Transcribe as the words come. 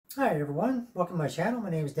Hi everyone, welcome to my channel. My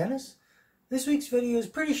name is Dennis. This week's video is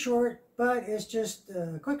pretty short, but it's just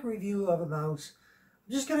a quick review of a mouse.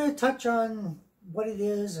 I'm just going to touch on what it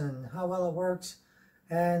is and how well it works,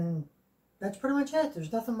 and that's pretty much it.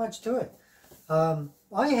 There's nothing much to it.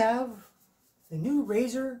 I have the new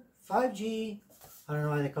Razer 5G. I don't know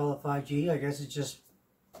why they call it 5G. I guess it's just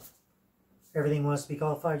everything wants to be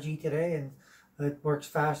called 5G today, and it works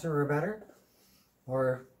faster or better.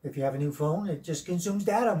 Or if you have a new phone, it just consumes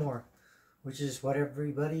data more, which is what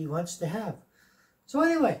everybody wants to have. So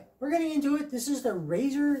anyway, we're getting into it. This is the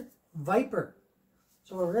Razer Viper.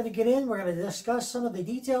 So we're going to get in. We're going to discuss some of the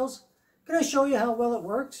details. I'm going to show you how well it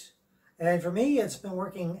works. And for me, it's been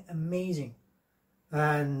working amazing.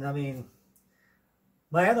 And I mean,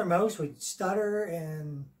 my other mouse would stutter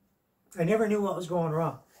and I never knew what was going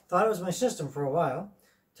wrong. Thought it was my system for a while.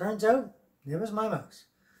 Turns out it was my mouse.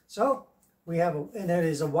 So we have, and it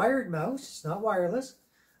is a wired mouse. It's not wireless.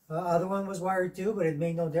 Other one was wired too, but it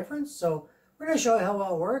made no difference. So we're going to show you how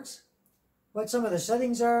well it works, what some of the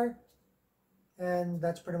settings are, and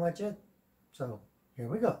that's pretty much it. So here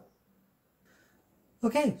we go.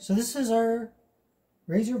 Okay, so this is our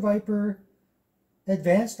Razer Viper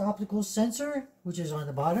Advanced Optical Sensor, which is on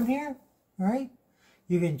the bottom here. All right,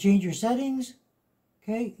 you can change your settings.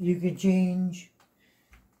 Okay, you can change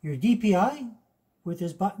your DPI with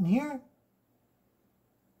this button here.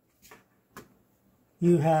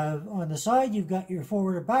 You have on the side, you've got your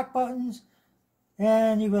forward or back buttons,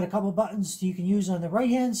 and you've got a couple buttons you can use on the right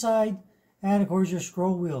hand side, and of course your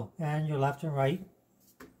scroll wheel and your left and right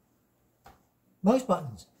mouse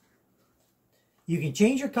buttons. You can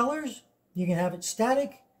change your colors. You can have it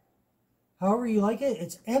static, however you like it.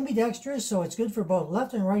 It's ambidextrous, so it's good for both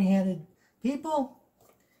left and right handed people.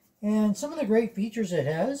 And some of the great features it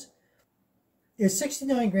has is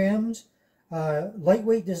 69 grams,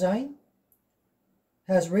 lightweight design.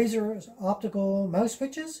 Has Razer's optical mouse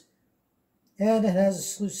switches, and it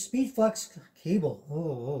has a speed flux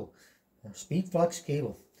cable. Speed flux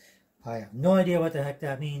cable. I have no idea what the heck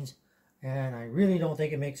that means, and I really don't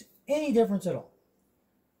think it makes any difference at all.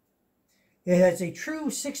 It has a true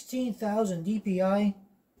 16,000 DPI,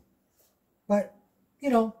 but you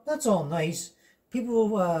know, that's all nice. People,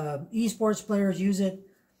 esports players use it,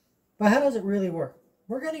 but how does it really work?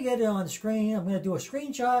 We're going to get it on the screen. I'm going to do a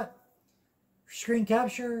screen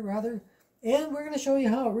capture rather, and we're going to show you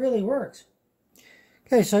how it really works.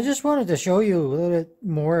 Okay, so I just wanted to show you a little bit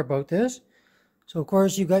more about this. So of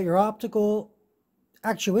course you've got your optical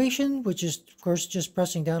actuation, which is of course just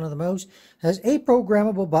pressing down on the mouse. Has 8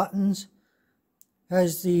 programmable buttons.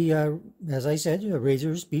 Has the as I said, a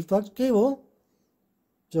Razer speed flux cable.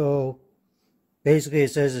 So basically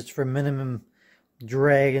it says it's for minimum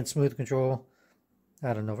drag and smooth control.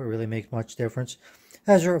 I don't know if it really makes much difference.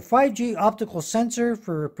 Has your 5G optical sensor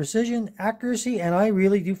for precision, accuracy, and I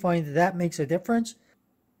really do find that makes a difference.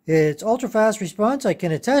 It's ultra fast response, I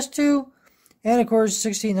can attest to, and of course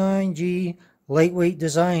 69G lightweight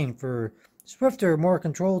design for swifter, more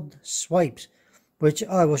controlled swipes, which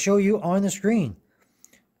I will show you on the screen.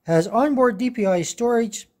 Has onboard DPI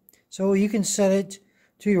storage, so you can set it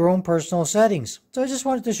to your own personal settings. So I just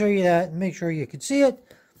wanted to show you that and make sure you could see it.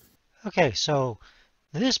 Okay, so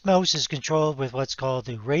this mouse is controlled with what's called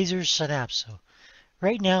the Razer Synapse. So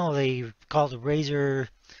right now they call it the Razer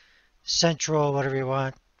Central, whatever you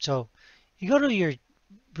want. So you go to your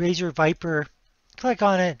Razer Viper, click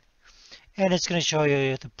on it, and it's going to show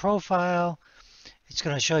you the profile. It's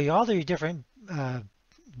going to show you all your different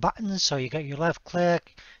buttons. So you got your left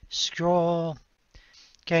click, scroll.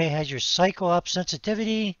 Okay, it has your cycle up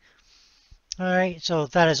sensitivity. All right, so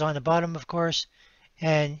that is on the bottom, of course.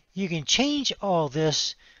 And you can change all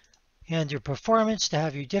this and your performance to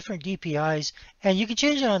have your different DPIs. And you can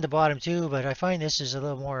change it on the bottom too, but I find this is a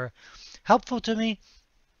little more helpful to me.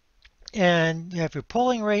 And you have your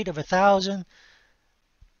polling rate of 1,000.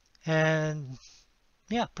 And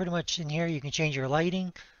yeah, pretty much in here you can change your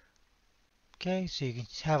lighting. Okay, so you can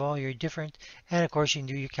have all your different, and of course you can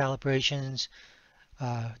do your calibrations.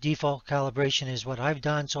 Default calibration is what I've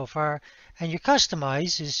done so far, and your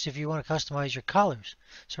customize is if you want to customize your colors.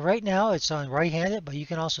 So right now it's on right-handed, but you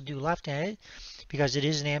can also do left-handed because it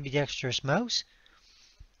is an ambidextrous mouse.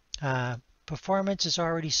 Performance is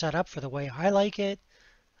already set up for the way I like it.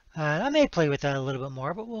 I may play with that a little bit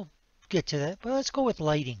more, but we'll get to that. But let's go with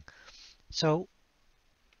lighting. So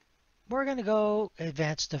we're going to go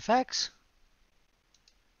advanced effects.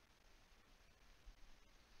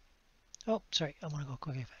 Oh, sorry, I want to go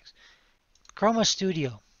quick effects. Chroma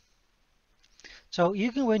Studio. So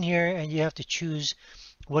you can go in here and you have to choose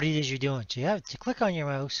what it is you're doing. So you have to click on your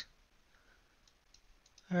mouse.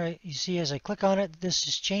 All right, you see as I click on it, this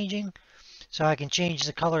is changing. So I can change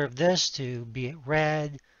the color of this to be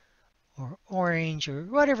red or orange or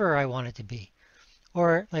whatever I want it to be.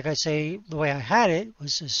 Or like I say, the way I had it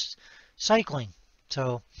was just cycling.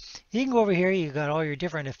 So you can go over here, you got all your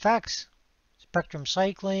different effects, spectrum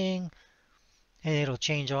cycling, and it'll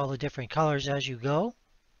change all the different colors as you go.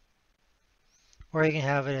 Or you can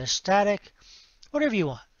have it as static, whatever you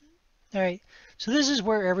want. All right, so this is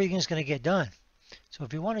where everything is going to get done. So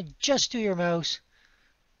if you want to just do your mouse,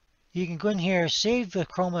 you can go in here, save the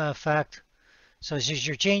chroma effect. So it says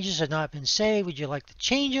your changes have not been saved. Would you like to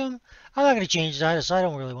change them? I'm not going to change that, so I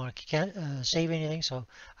don't really want to save anything. So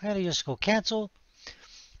I'm going to just go cancel.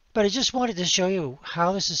 But I just wanted to show you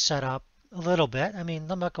how this is set up a little bit. I mean,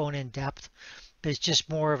 I'm not going in depth, but it's just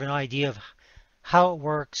more of an idea of how it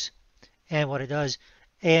works and what it does.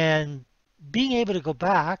 And being able to go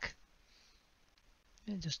back,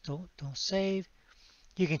 and just don't save.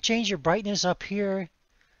 You can change your brightness up here,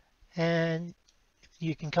 and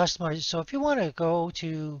you can customize it. So if you want to go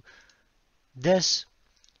to this,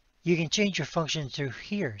 you can change your function through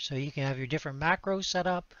here. So you can have your different macros set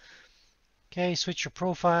up. Okay, switch your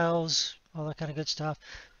profiles, all that kind of good stuff.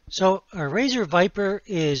 So our Razer Viper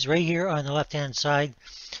is right here on the left hand side,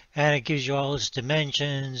 and it gives you all its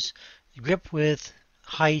dimensions, grip width,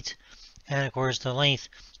 height, and of course the length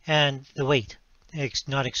and the weight. It's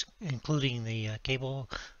not including the cable,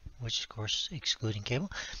 which of course excluding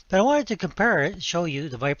cable. But I wanted to compare it, show you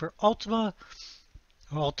the Viper Ultima,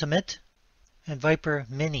 or Ultimate, and Viper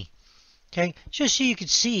Mini. Okay, just so you could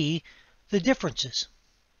see the differences.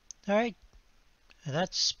 All right, and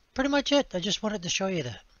that's pretty much it. I just wanted to show you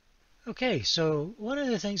that. Okay, so one of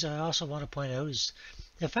the things I also want to point out is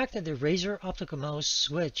the fact that the Razer Optical Mouse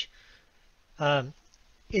switch,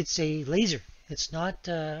 it's a laser. It's not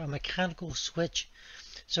a mechanical switch.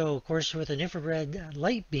 So of course with an infrared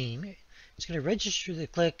light beam, it's going to register the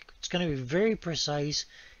click. It's going to be very precise.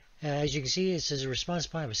 As you can see, it says a response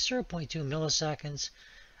time of 0.2 milliseconds.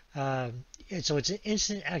 And so it's an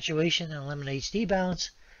instant actuation and eliminates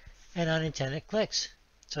debounce and unintended clicks.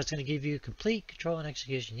 So it's going to give you complete control and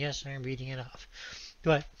execution. Yes, I'm reading it off.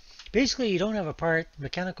 But basically, you don't have a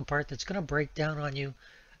mechanical part that's going to break down on you,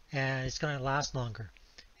 and it's going to last longer.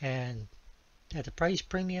 And at the price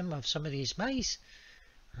premium of some of these mice,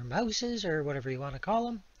 or mouses, or whatever you want to call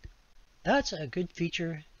them, that's a good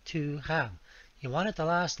feature to have. You want it to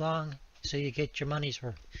last long, so you get your money's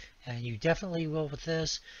worth. And you definitely will with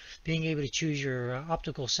this. Being able to choose your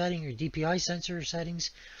optical setting, your DPI sensor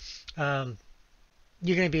settings,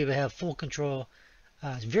 you're going to be able to have full control.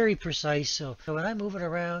 It's very precise. So when I move it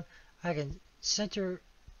around, I can center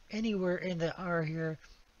anywhere in the R here.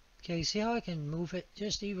 Okay, see how I can move it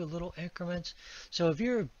just even little increments. So if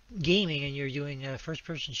you're gaming and you're doing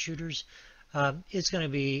first-person shooters, it's going to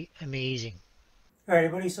be amazing. All right,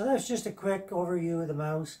 everybody. So that's just a quick overview of the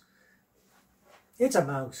mouse. It's a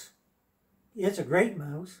mouse. It's a great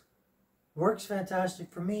mouse. Works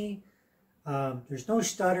fantastic for me. There's no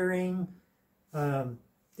stuttering. The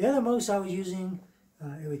other mouse I was using,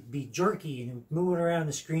 it would be jerky and moving around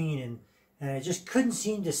the screen, and I just couldn't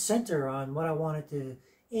seem to center on what I wanted to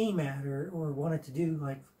aim at or wanted to do,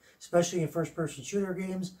 like especially in first-person shooter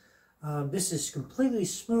games. This is completely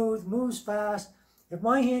smooth, moves fast. If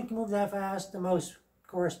my hand can move that fast, the mouse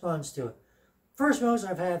corresponds to it. First mouse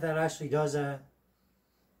I've had that actually does that.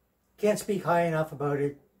 Can't speak high enough about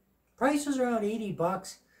it. Price is around 80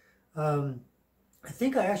 bucks. I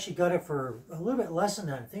think I actually got it for a little bit less than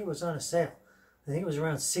that. I think it was on a sale. I think it was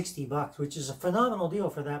around 60 bucks, which is a phenomenal deal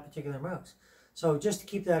for that particular mouse. So just to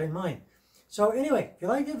keep that in mind. So anyway, if you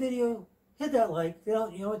like the video, hit that like. If you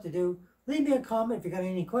don't, you know what to do. Leave me a comment if you got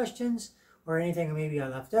any questions or anything maybe I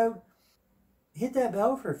left out. Hit that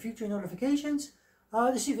bell for future notifications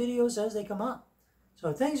to see videos as they come up.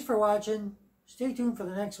 So thanks for watching. Stay tuned for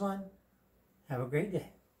the next one. Have a great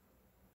day.